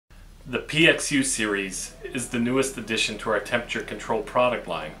The PXU series is the newest addition to our temperature control product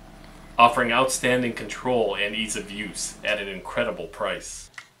line, offering outstanding control and ease of use at an incredible price.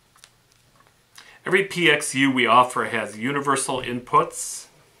 Every PXU we offer has universal inputs,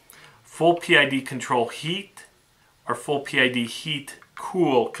 full PID control heat or full PID heat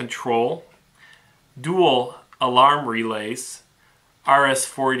cool control, dual alarm relays,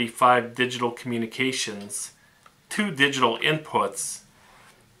 RS-485 digital communications, 2 digital inputs,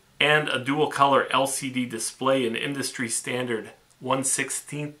 and a dual color LCD display in industry standard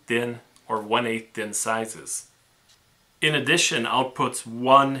 1/16 DIN or 1/8 DIN sizes. In addition, outputs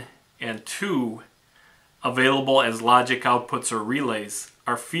 1 and 2, available as logic outputs or relays,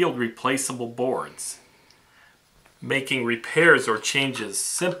 are field replaceable boards, making repairs or changes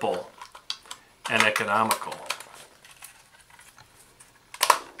simple and economical.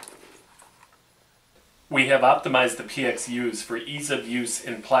 We have optimized the PXUs for ease of use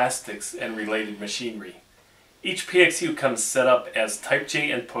in plastics and related machinery. Each PXU comes set up as Type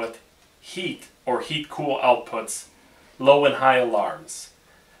J input, heat or heat-cool outputs, low and high alarms.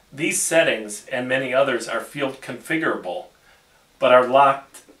 These settings and many others are field configurable, but are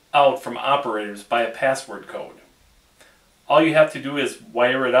locked out from operators by a password code. All you have to do is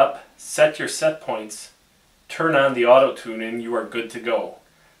wire it up, set your set points, turn on the auto tune, and you are good to go.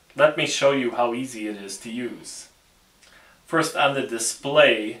 Let me show you how easy it is to use. First, on the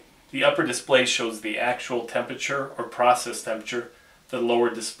display, the upper display shows the actual temperature or process temperature. The lower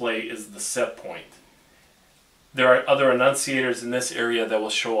display is the set point. There are other annunciators in this area that will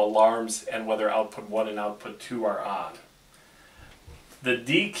show alarms and whether output 1 and output 2 are on. The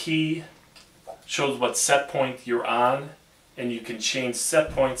D key shows what set point you're on, and you can change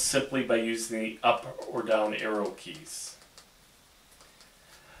set points simply by using the up or down arrow keys.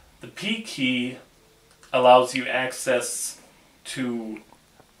 The P key allows you access to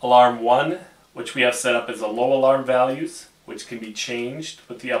alarm 1, which we have set up as a low alarm values, which can be changed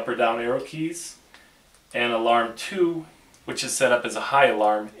with the up or down arrow keys, and alarm 2, which is set up as a high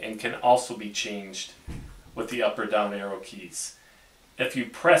alarm and can also be changed with the up or down arrow keys. If you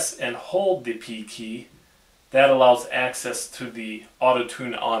press and hold the P key, that allows access to the auto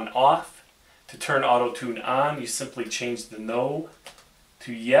tune on off. To turn auto tune on, you simply change the no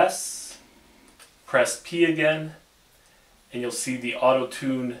to yes, press P again, and you'll see the auto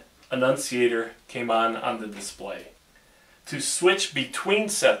tune annunciator came on the display. To switch between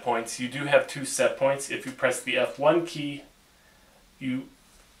set points, you do have 2 set points. If you press the F1 key, you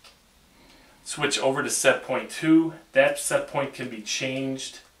switch over to set point 2. That set point can be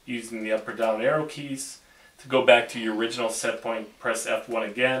changed using the up or down arrow keys. To go back to your original set point, press F1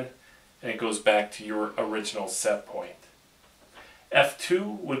 again, and it goes back to your original set point.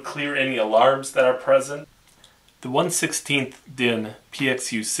 F2 would clear any alarms that are present. The 1/16 DIN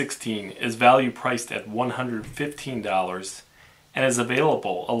PXU 16 is value priced at $115 and is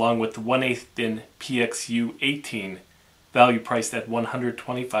available along with the 1/8 DIN PXU 18, value priced at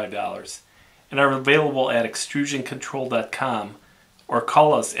 $125, and are available at extrusioncontrol.com or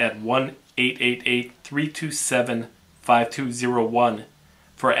call us at 1-888-327-5201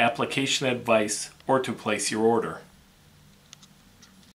 for application advice or to place your order.